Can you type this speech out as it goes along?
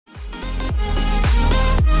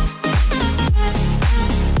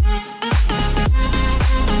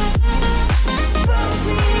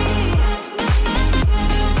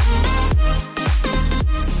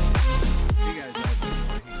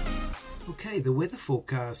the weather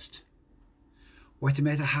forecast.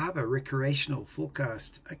 Waitemata Harbour recreational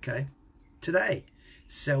forecast. Okay, today,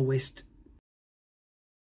 southwest.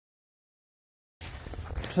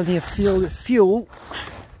 Plenty of fuel,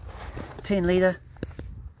 10 litre.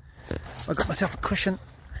 I got myself a cushion.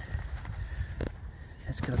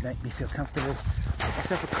 That's going to make me feel comfortable. Got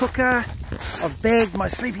myself a cooker. I've bagged my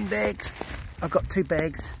sleeping bags. I've got 2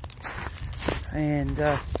 bags. And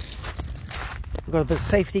I've got a bit of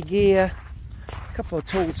safety gear. A couple of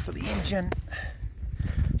tools for the engine.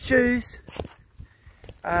 Shoes.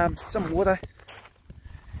 Some water.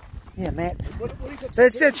 Yeah, Matt.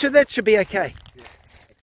 That should be okay.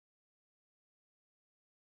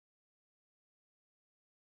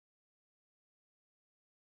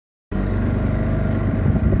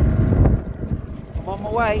 I'm on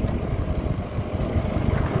my way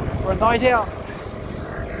for a night out.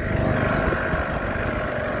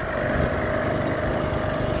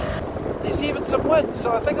 There's even some wind,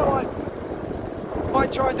 so I think I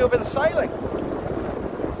might try and do a bit of sailing. I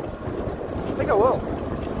think I will.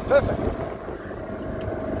 Perfect.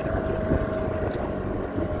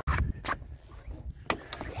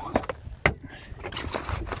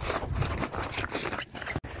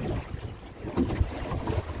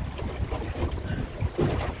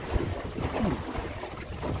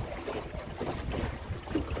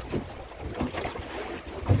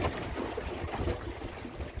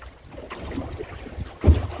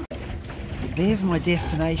 There's my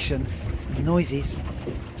destination, the Noisies.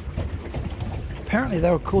 Apparently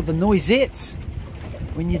they were called the Noisettes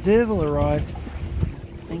when D'Urville arrived.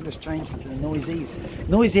 English changed it to the Noisies.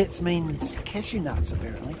 Noisettes means cashew nuts,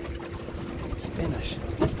 apparently. It's Spanish.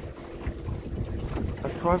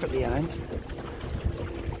 They're privately owned.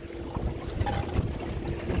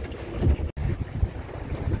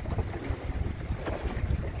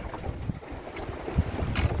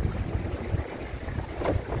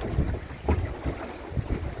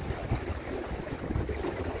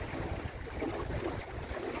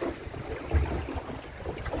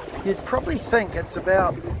 You'd probably think it's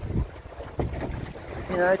about,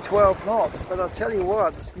 12 knots, but I'll tell you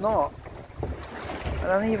what, it's not. I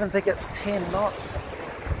don't even think it's 10 knots.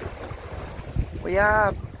 We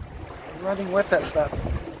are running with it, but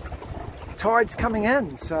the tide's coming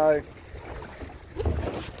in, so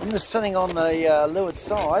I'm just sitting on the leeward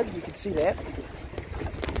side, you can see that.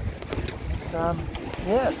 But,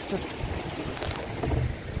 yeah, it's just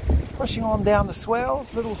pushing on down the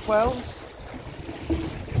swells, little swells.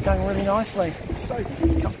 It's going really nicely. It's so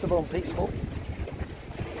comfortable and peaceful.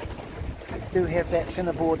 Do have that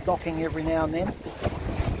centerboard docking every now and then.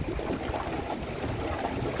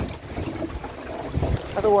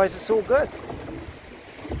 Otherwise it's all good.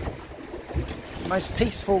 Most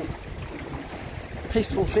peaceful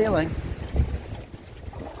feeling.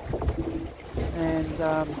 And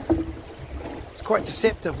it's quite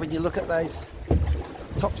deceptive when you look at those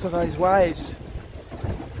tops of those waves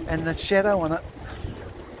and the shadow on it.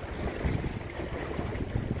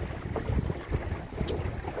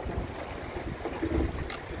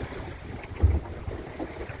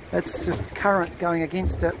 It's just current going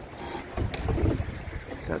against it,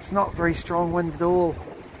 so it's not very strong wind at all.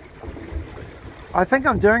 I think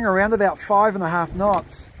I'm doing around about 5.5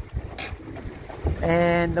 knots,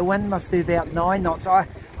 and the wind must be about 9 knots. I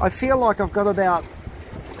feel like I've got about,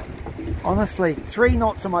 honestly, 3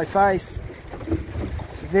 knots on my face.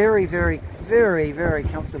 It's very, very, very, very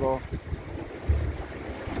comfortable.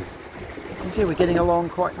 You see we're getting along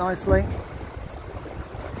quite nicely.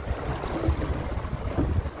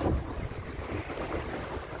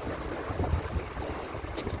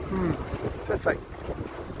 Perfect.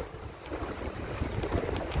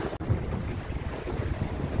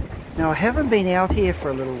 Now I haven't been out here for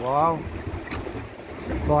a little while,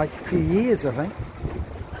 like a few years I think,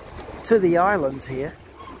 to the islands here.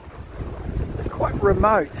 They're quite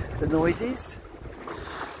remote, the Noisies,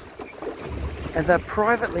 and they're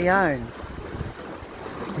privately owned.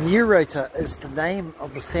 Neurota is the name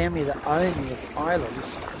of the family that own the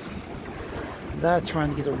islands. They're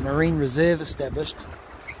trying to get a marine reserve established.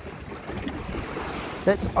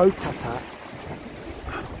 That's Otata,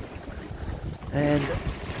 and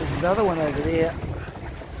there's another one over there.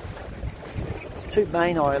 It's 2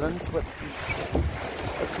 main islands with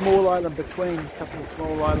a small island between, a couple of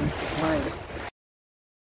small islands between.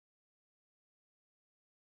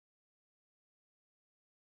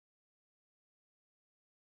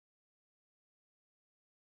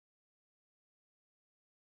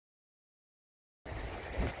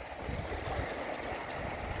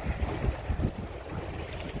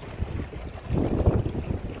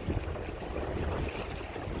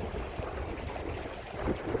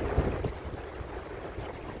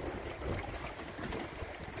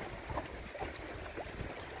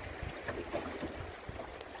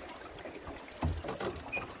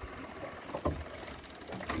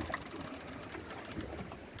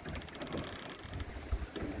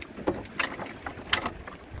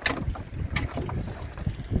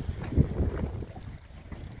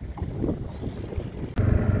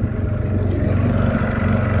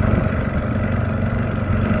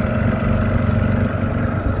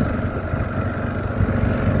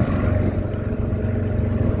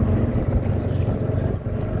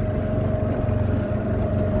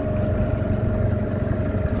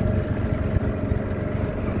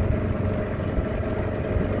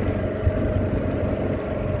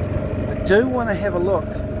 do want to have a look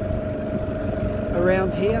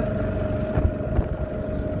around here.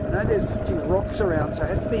 I know there's a few rocks around, so I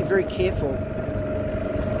have to be very careful.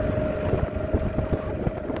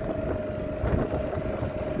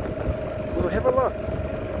 We'll have a look.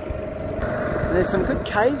 And there's some good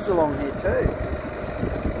caves along here too.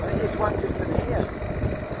 I think there's one just in here.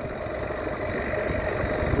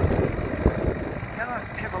 Can I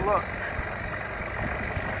have a look?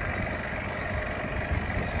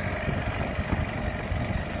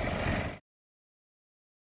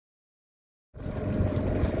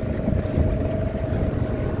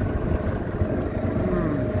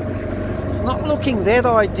 It's not looking that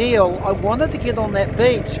ideal. I wanted to get on that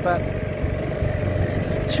beach, but there's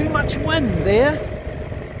just too much wind there.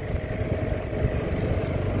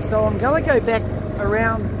 So I'm going to go back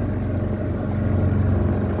around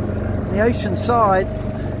the ocean side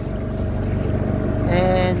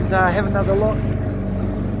and have another look.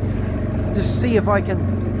 Just see if I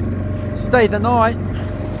can stay the night.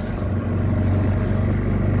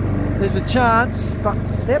 There's a chance, but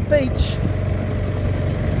that beach,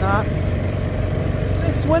 nah.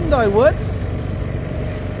 Less wind I would.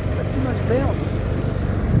 It's a bit too much bounce.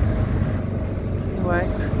 Anyway,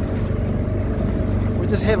 we'll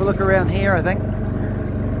just have a look around here, I think.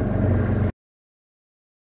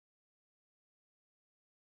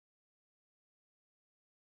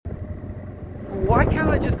 Why can't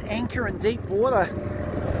I just anchor in deep water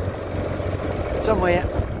somewhere?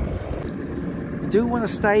 I do want to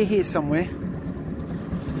stay here somewhere.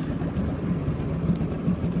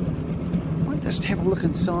 Just have a look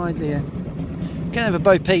inside there. Gonna have a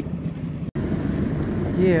bo peep.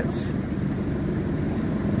 Yeah, it's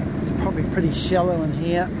probably pretty shallow in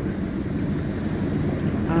here.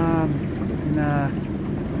 Nah, you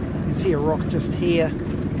can see a rock just here,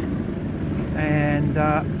 and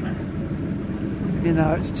you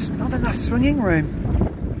know, it's just not enough swinging room.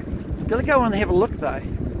 Gotta go and have a look though.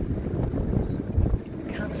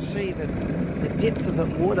 Can't see the depth of the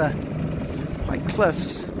water. High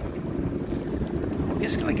cliffs. I'm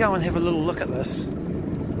just going to go and have a little look at this.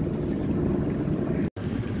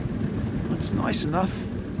 It's nice enough,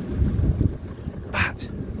 but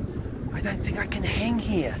I don't think I can hang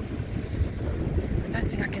here. I don't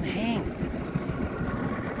think I can hang.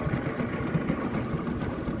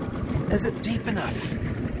 Is it deep enough?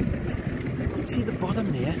 You can see the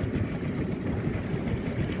bottom there.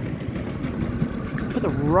 I could put a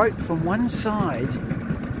rope from one side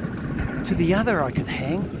to the other. I could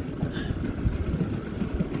hang.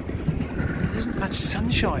 Much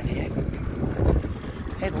sunshine here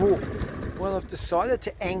at all. Well, I've decided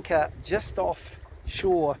to anchor just off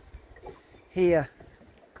shore here.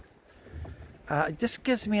 It just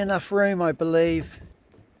gives me enough room, I believe,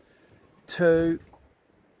 to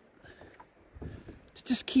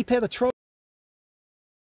just keep out of trouble.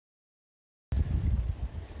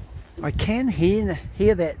 I can hear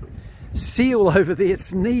that seal over there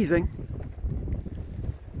sneezing.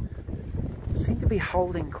 Seem to be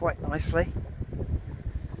holding quite nicely.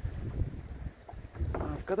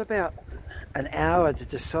 I've got about an hour to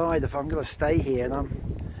decide if I'm going to stay here, and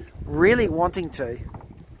I'm really wanting to.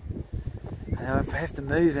 If I have to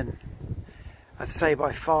move in, I'd say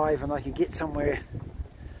by 5, and I can get somewhere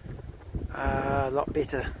a lot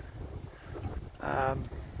better,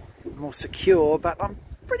 more secure, but I'm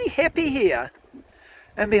pretty happy here.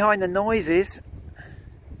 And behind the noises,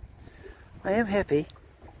 I am happy.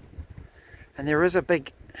 And there is a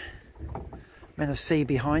big amount of sea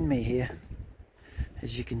behind me here,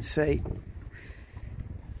 as you can see,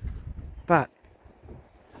 but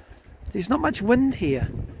there's not much wind here.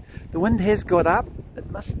 The wind has got up. It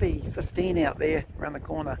must be 15 out there around the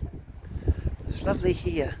corner. It's lovely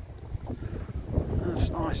here. Oh, it's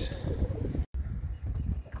nice.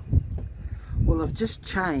 Well, I've just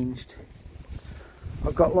changed.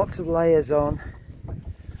 I've got lots of layers on.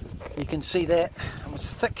 You can see that. It was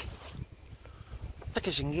thick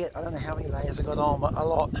as you can get. I don't know how many layers I got on, but a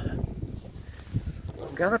lot.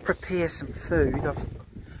 I'm going to prepare some food. I've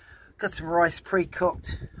got some rice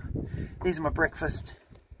pre-cooked. These are my breakfast.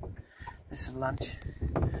 There's some lunch.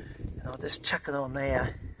 And I'll just chuck it on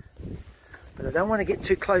there. But I don't want to get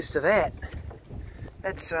too close to that.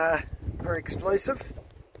 That's very explosive.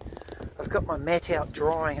 I've got my mat out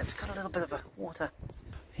drying. It's got a little bit of water.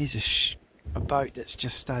 Here's a boat that's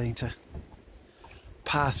just starting to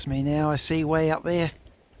pass me now. I see way up there.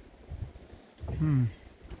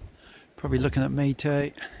 Probably looking at me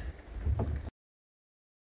too.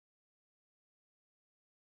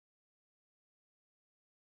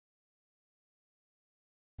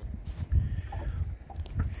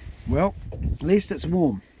 Well, at least it's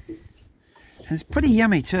warm. And it's pretty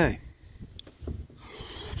yummy too.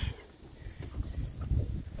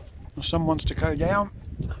 Some wants to go down.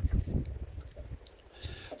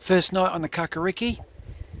 First night on the Kakariki.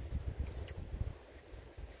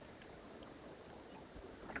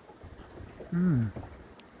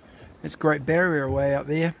 It's Great Barrier way up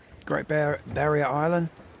there. Great Barrier Island.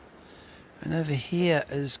 And over here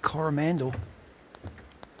is Coromandel.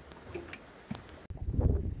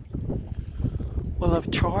 Well,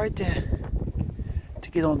 I've tried to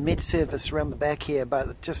get on Met service around the back here, but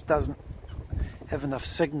it just doesn't have enough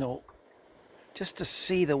signal just to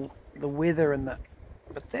see the weather and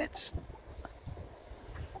but that's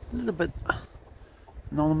a little bit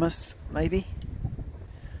anonymous, maybe.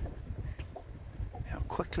 How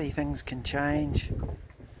quickly things can change.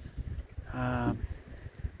 Yeah,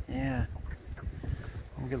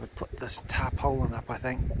 I'm going to put this tarpaulin up, I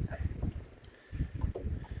think.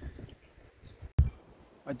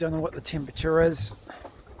 I don't know what the temperature is.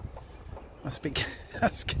 Must be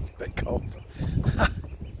it's getting a bit cold. Got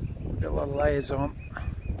a lot of layers on.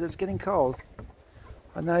 It's getting cold.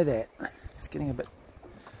 I know that. It's getting a bit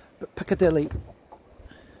Piccadilly.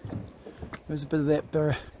 There's a bit of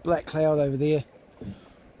that black cloud over there.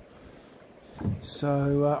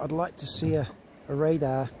 So I'd like to see a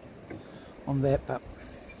radar on that, but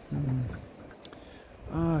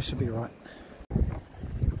oh, should be right.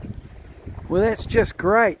 Well, that's just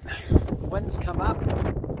great. Wind's come up.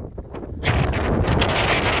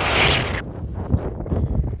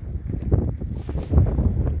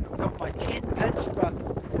 I've got my tent pitched, but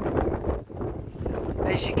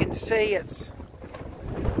as you can see, it's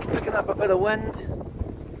picking up a bit of wind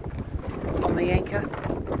on the anchor.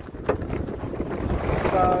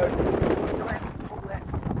 So I'll have to pull that,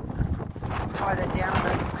 tie that down a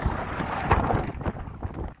bit.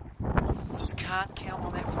 Just can't count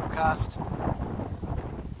on that forecast.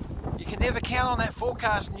 You can never count on that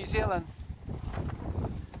forecast in New Zealand.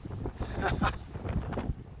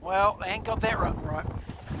 Well, they ain't got that right.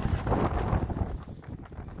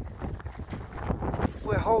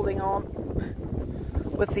 We're holding on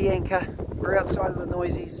with the anchor. We're outside of the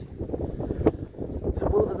Noisies. It's a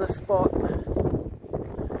wilderness spot.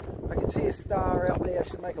 I can see a star out there. I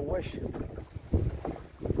should make a wish.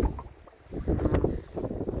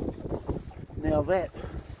 Now that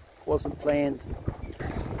wasn't planned.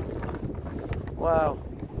 Wow,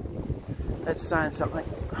 that's saying something.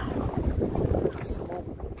 A small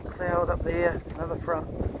cloud up there, another front.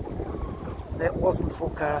 That wasn't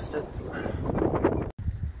forecasted.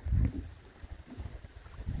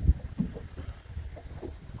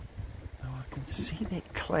 Oh, I can see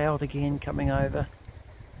that cloud again coming over.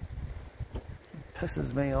 It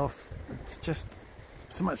pisses me off. It's just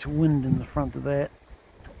so much wind in the front of that.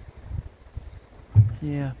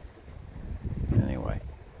 Yeah. Anyway,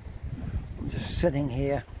 I'm just sitting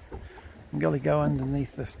here. I'm going to go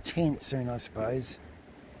underneath this tent soon, I suppose,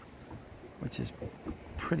 which is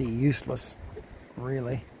pretty useless,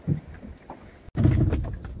 really.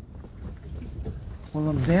 Well,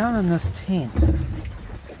 I'm down in this tent,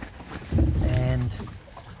 and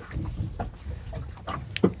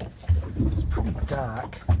it's pretty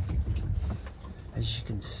dark, as you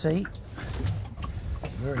can see.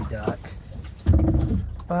 Very dark.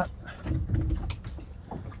 But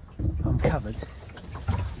I'm covered.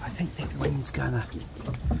 I think that wind is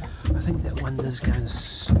going to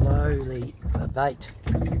slowly abate.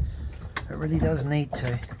 It really does need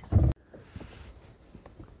to.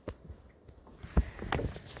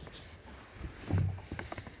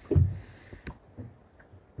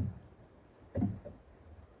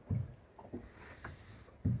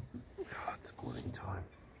 Oh, it's morning time.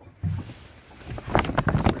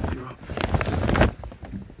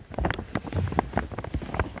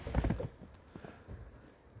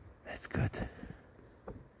 That's good.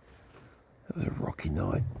 That was a rocky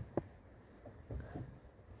night.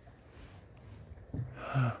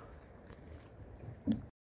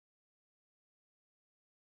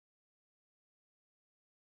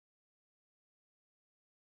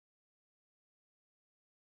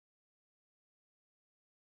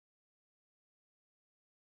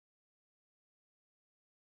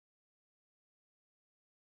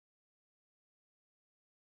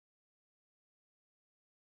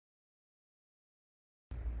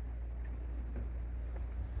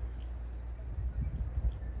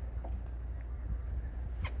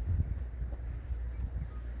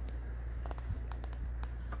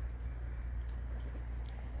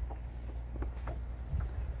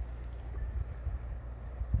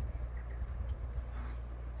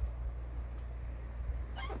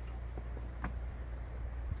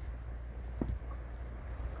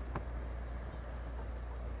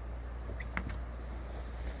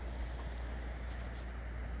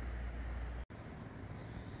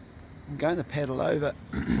 I'm going to paddle over.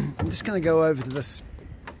 I'm just going to go over to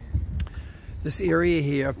this area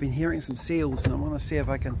here. I've been hearing some seals and I want to see if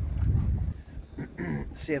I can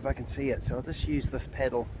see it. So I'll just use this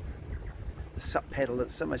paddle, the sup paddle.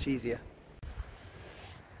 It's so much easier.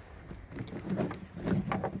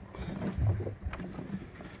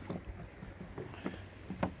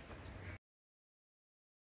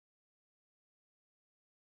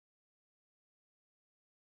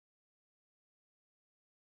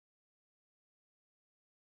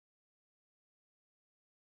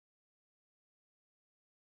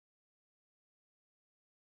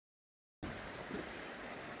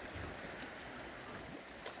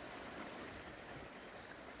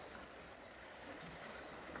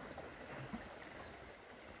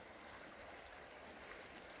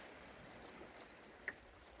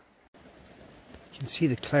 You can see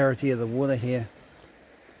the clarity of the water here.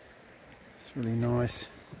 It's really nice.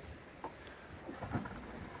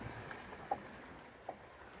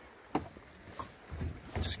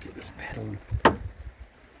 Just get this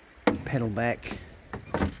paddle back.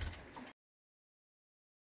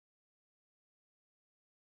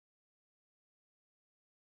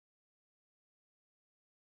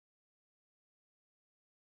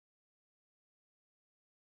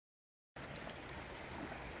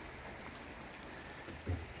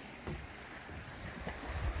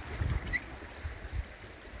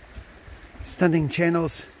 Stunning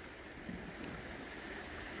channels,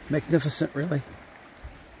 magnificent really.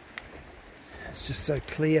 It's just so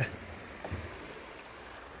clear.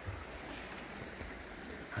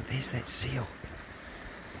 And there's that seal.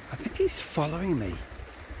 I think he's following me.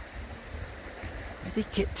 Where'd he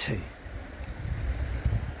get to?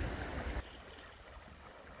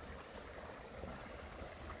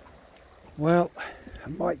 Well, I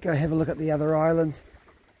might go have a look at the other island.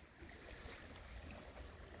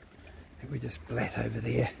 We just blat over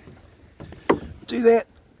there. Do that,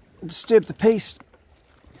 disturb the peace.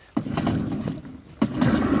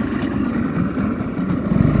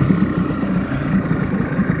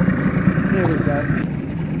 There we go.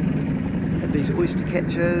 Have these oyster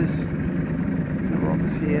catchers, the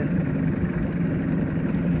rocks here.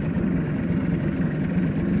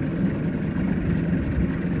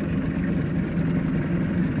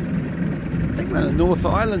 I think they're a North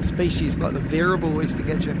Island species, like the variable oyster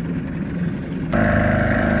catcher.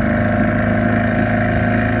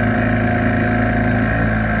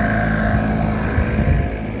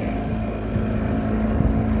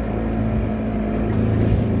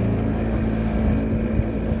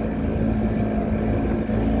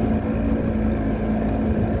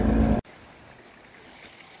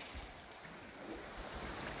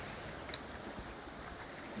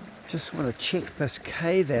 Just want to check this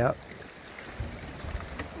cave out.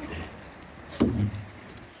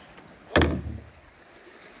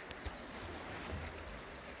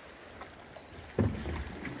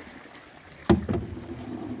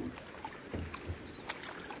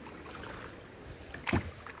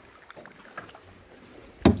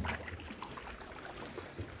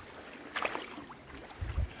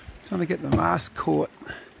 Trying to get the mast caught.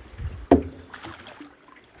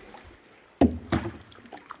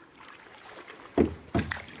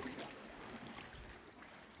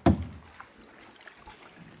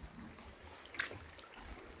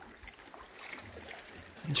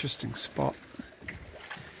 Interesting spot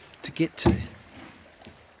to get to.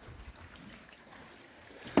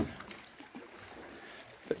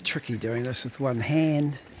 Bit tricky doing this with one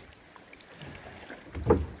hand.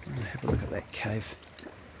 Have a look at that cave.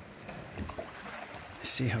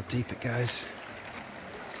 See how deep it goes.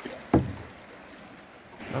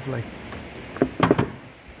 Lovely.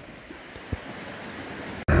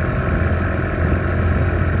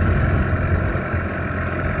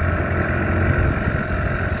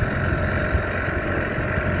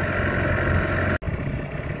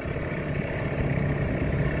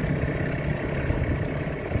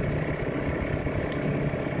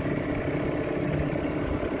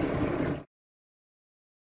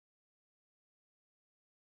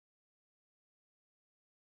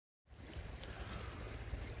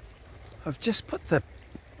 I've just put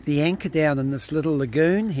the anchor down in this little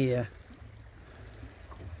lagoon here.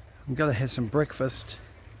 I'm going to have some breakfast.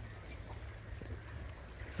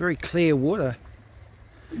 Very clear water.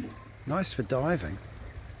 Nice for diving.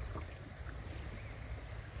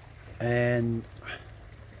 And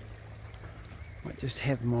might just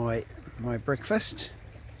have my breakfast,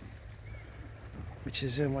 which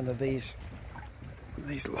is in one of these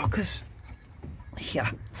lockers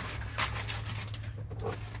here.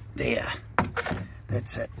 There,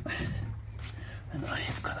 that's it. And I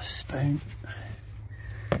have got a spoon.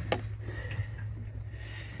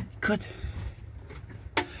 good.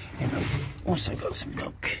 And I've also got some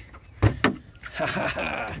milk. Ha ha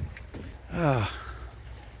ha. Oh,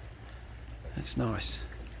 that's nice.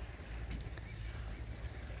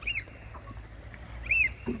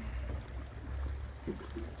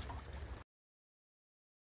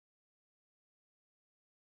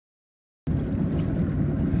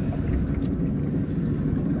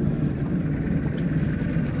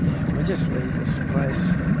 We'll just leave this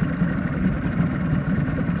place.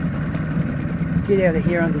 Get out of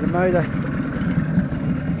here under the motor.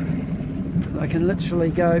 I can literally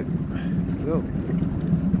go, oh,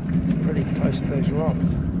 it's pretty close to those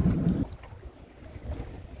rocks.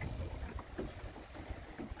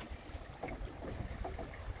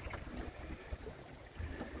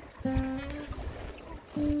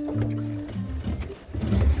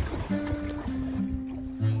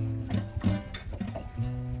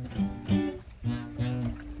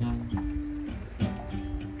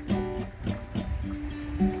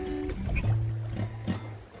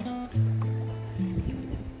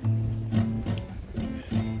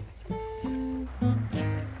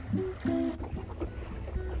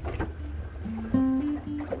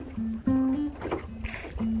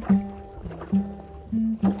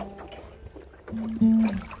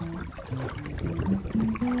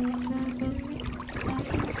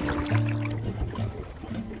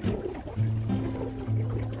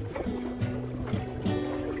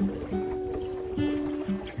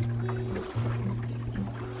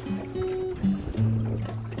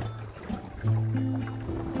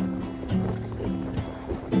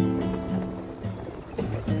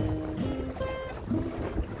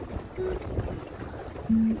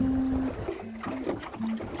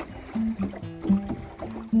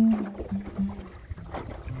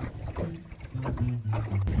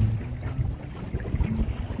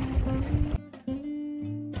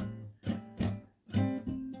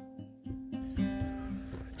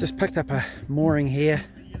 Just picked up a mooring here.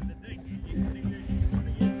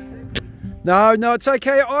 No, it's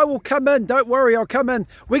okay. I will come in. Don't worry, I'll come in.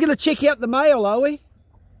 We're going to check out the mail, are we?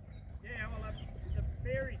 Yeah, well, the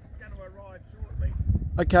ferry's going to arrive shortly.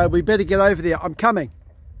 Okay, we better get over there. I'm coming.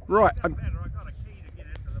 Right. I've got a key to get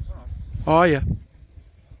into the box. Oh, yeah.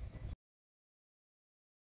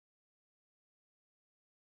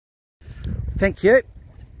 Thank you.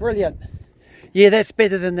 Brilliant. Yeah, that's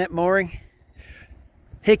better than that mooring.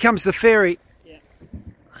 Here comes the ferry. Yeah.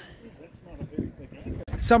 That's not a very big anchor.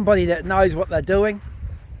 Somebody that knows what they're doing.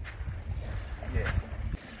 Yeah.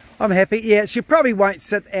 I'm happy. Yeah, she probably won't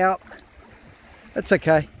sit out. That's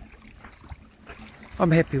okay.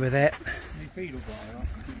 I'm happy with that. Your feet will go up.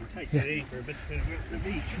 You can take that anchor a bit to the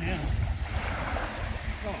beach now.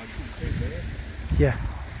 Oh, I shouldn't do that. Yeah,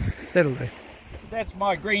 that'll do. That's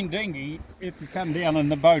my green dinghy. If you come down in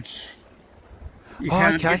the boats, you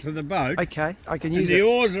can't get to the boat. Okay, I can use and it. the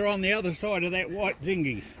oars are on the other side of that white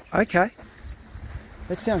dinghy. Okay,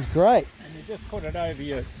 that sounds great. And you just put it over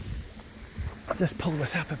your... I'll just pull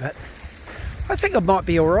this up a bit. I think it might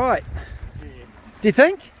be all right. Yeah. Do you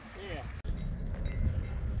think? Yeah.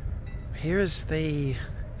 Here is the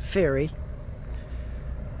ferry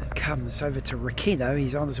that comes over to Rakino.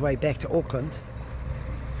 He's on his way back to Auckland.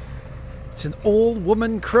 It's an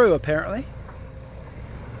all-woman crew, apparently.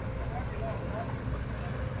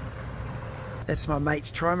 That's my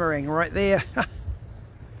mate's trimarine right there.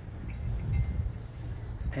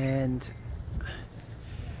 And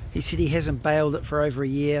he said he hasn't bailed it for over a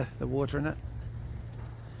year, the water in it.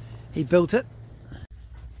 He built it.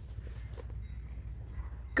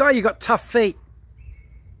 Guy, you got tough feet.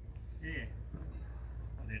 Yeah.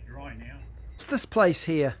 Well, they're dry now. What's this place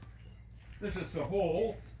here? This is the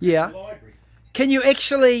hall. Yeah. The library. Can you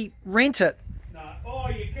actually rent it? No. Oh,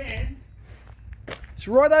 you can. It's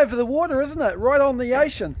right over the water, isn't it? Right on the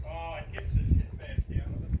ocean. Oh, it gets this shit back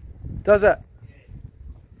down with it. Does it?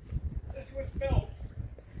 Yeah. This was built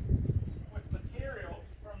with materials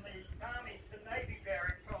from the Army to Navy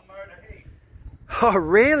barracks on Motorhead. Oh,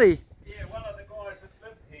 really? Yeah, one of the guys that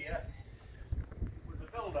lived here was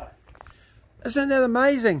a builder. Isn't that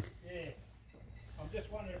amazing? Yeah. I'm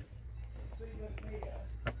just wondering, see this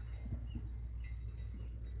here?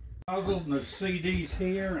 Puzzled and there's CDs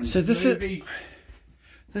here and So this movies.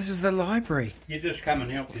 This is the library. You just come and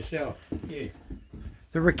help yourself. Yeah.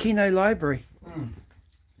 The Rakino Library. Mm.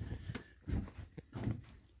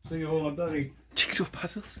 See all the bloody Jigsaw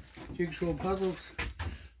puzzles. jigsaw puzzles.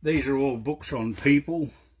 These are all books on people.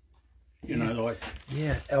 You know, like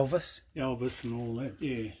Yeah, Elvis. Elvis and all that.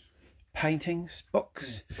 Yeah. Paintings,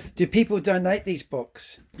 books. Yeah. Do people donate these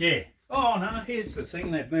books? Yeah. Oh no, here's the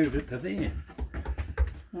thing, they've moved it to there.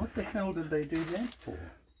 What the hell did they do that for?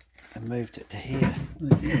 and moved it to here.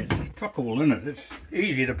 Yeah, it's just fuck all in it. It's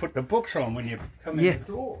easy to put the books on when you come in the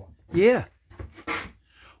door. Yeah.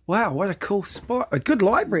 Wow, what a cool spot. A good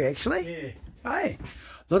library, actually. Yeah. Hey,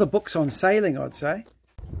 a lot of books on sailing, I'd say.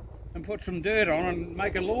 And put some dirt on and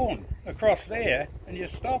make a lawn across there and you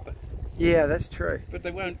stop it. Yeah, that's true. But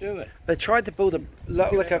they won't do it. They tried to build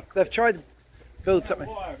they've tried to build something.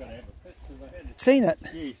 Seen it?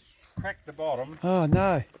 Yes, cracked the bottom. Oh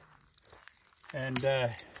no. And yeah.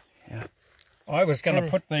 I was going to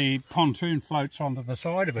put the pontoon floats onto the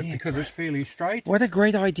side of it because it's fairly straight. What a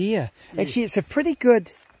great idea. Yeah. Actually, it's quite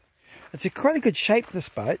a good shape, this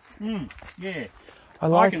boat. Yeah.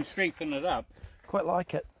 I can strengthen it up. Quite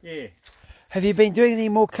like it. Yeah. Have you been doing any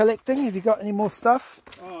more collecting? Have you got any more stuff?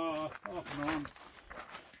 Off and on.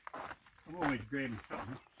 I'm always grabbing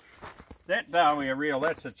something. That Darwin reel,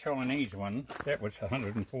 that's a Chinese one. That was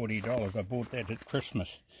 $140. I bought that at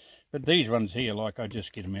Christmas. But these ones here, like, I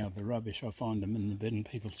just get them out of the rubbish. I find them in the bin,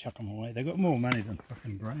 people chuck them away. They've got more money than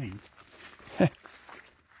fucking brains.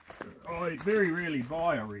 I very rarely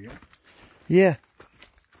buy a reel. Yeah.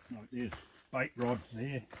 Like there's bait rods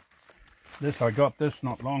there. This, I got this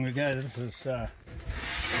not long ago. This is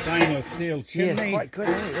stainless steel chimney. Yeah, it's quite good.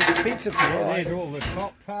 It's expensive to buy. There's all the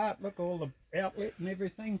top part. Look, all the outlet and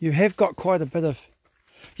everything. You have got quite a bit of...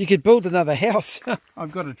 You could build another house.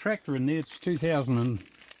 I've got a tractor in there. It's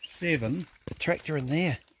 2007. A tractor in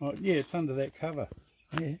there? Oh, yeah, it's under that cover.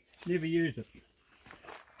 Yeah. Never use it.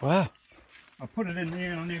 Wow. I put it in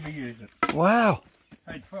there and I never use it. Wow.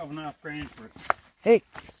 Paid 12.5 grand for it. Heck.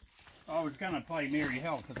 I was going to play Mary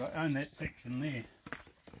Hell because I own that section there.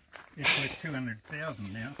 It's worth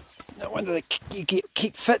 200,000 now. No wonder you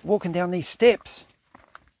keep fit walking down these steps.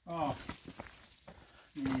 Oh.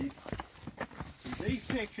 Yeah. These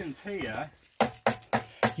sections here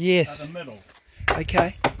yes. are the middle.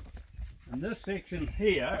 Okay. And this section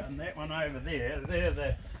here and that one over there, they're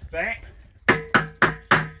the back.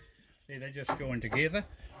 See, they just join together.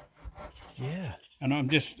 Yeah. And I'm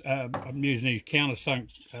just, I'm using these countersunk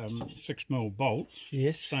 6mm bolts.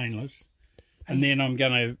 Yes. Stainless. And then I'm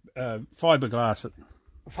going to fiberglass it.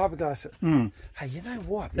 Fiberglass it. Hey, you know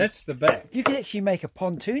what? That's the back. You could actually make a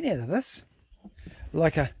pontoon out of this.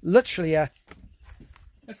 Like literally a...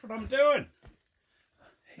 That's what I'm doing.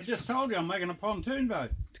 I just told you I'm making a pontoon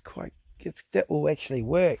boat. That will actually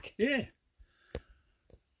work. Yeah.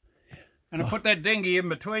 And I put that dinghy in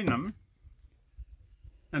between them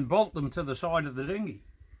and bolt them to the side of the dinghy.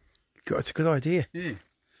 God, it's a good idea. Yeah.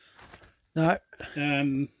 No.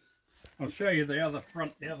 I'll show you the other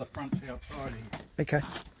front. The other front's outside here. Okay.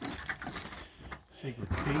 Secret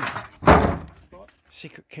key.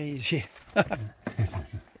 Secret keys, yeah.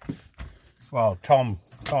 Well,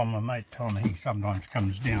 my mate Tom, he sometimes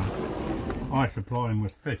comes down. I supply him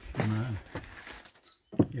with fish, you know.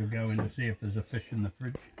 He'll go in to see if there's a fish in the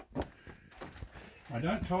fridge. I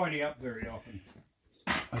don't tidy up very often.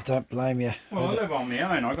 I don't blame you. Well, I live on my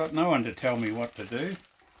own. I got no one to tell me what to do.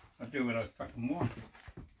 I do what I fucking want.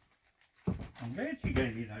 I'm glad she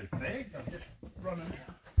gave me those bags. I'm just running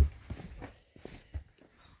out.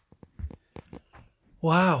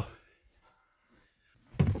 Wow.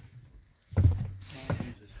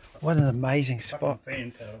 What an amazing spot.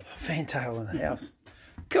 Fantail in the house.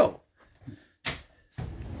 Cool.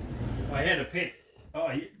 I had a pet.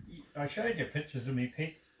 Oh, I showed you pictures of me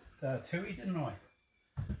pet Tui, didn't I?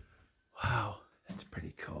 Wow, that's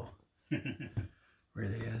pretty cool.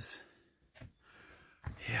 Really is.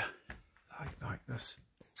 Yeah, I like this.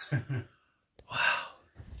 Wow,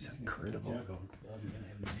 it's incredible.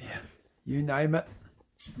 Yeah, you name it.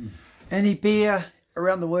 Any beer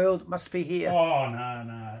around the world must be here. Oh, no.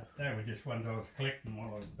 They were just ones I was collecting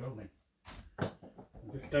while I was building.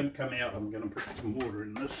 If they don't come out, I'm going to put some water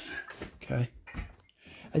in this. Okay.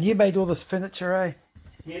 And you made all this furniture, eh?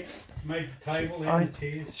 Yep, made the table and the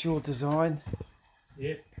chairs. It's your design.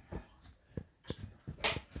 Yep.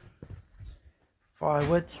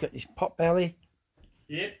 Firewood, you got this pot belly.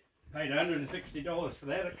 Yep, paid $160 for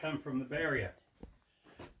that. It come from the barrier.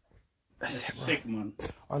 That's the second one.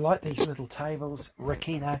 I like these little tables,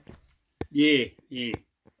 Ricino. Yeah.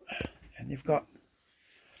 And you've got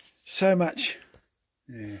so much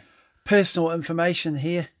personal information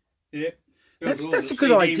here. Yep. That's a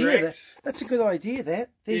good idea. That's a good idea.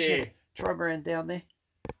 There's your trimaran down there.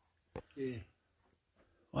 Yeah.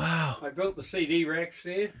 Wow. I built the CD racks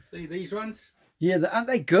there. See these ones? Yeah, aren't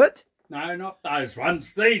they good? No, not those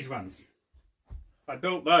ones. These ones. I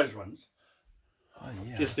built those ones. Oh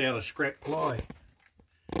yeah. Just out of scrap ply.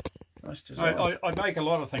 Nice design. I make a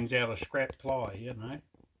lot of things out of scrap ply, you know.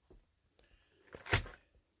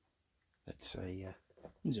 That's a.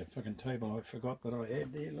 There's a fucking table I forgot that I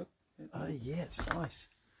had there. Look. Oh yeah, it's nice.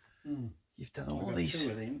 You've done all got these.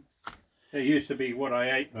 2 of them. There used to be what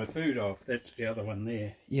I ate my food off. That's the other one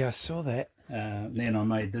there. Yeah, I saw that. Then I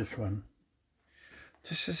made this one.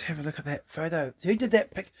 Just have a look at that photo. Who did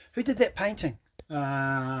that pic? Who did that painting?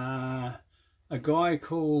 A guy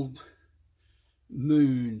called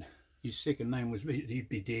Moon. His second name was, he'd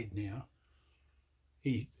be dead now.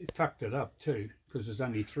 He fucked it up too, because there's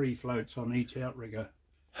only 3 floats on each outrigger.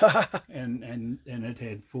 and it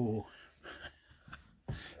had 4.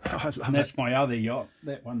 Oh, I love and that's it. my other yacht,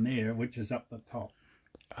 that one there, which is up the top.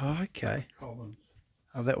 Oh, okay. Collins.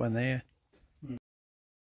 Oh, that one there.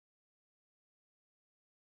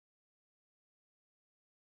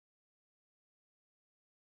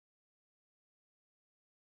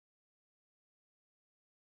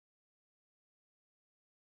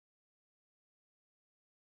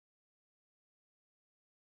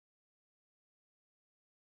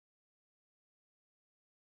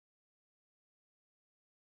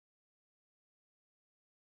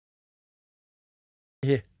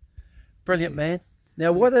 Yeah. Brilliant, man.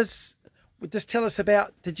 Now, just tell us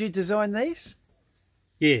about, did you design these?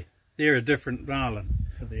 Yeah, they're a different marlin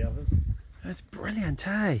to the others. That's brilliant,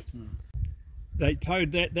 hey? They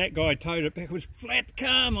towed that guy towed it back. It was flat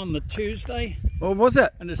calm on the Tuesday. What was it?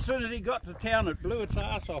 And as soon as he got to town, it blew its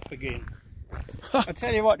ass off again. I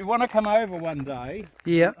tell you what, you want to come over one day,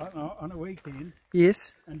 Yeah. on a weekend,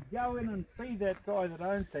 Yes. and go in and see that guy that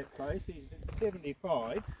owns that place. He's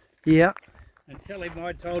 75. Yeah. And tell him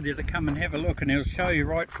I told you to come and have a look, and he'll show you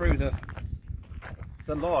right through the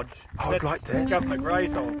lodge. I would like that. Governor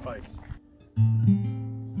Gray's old place.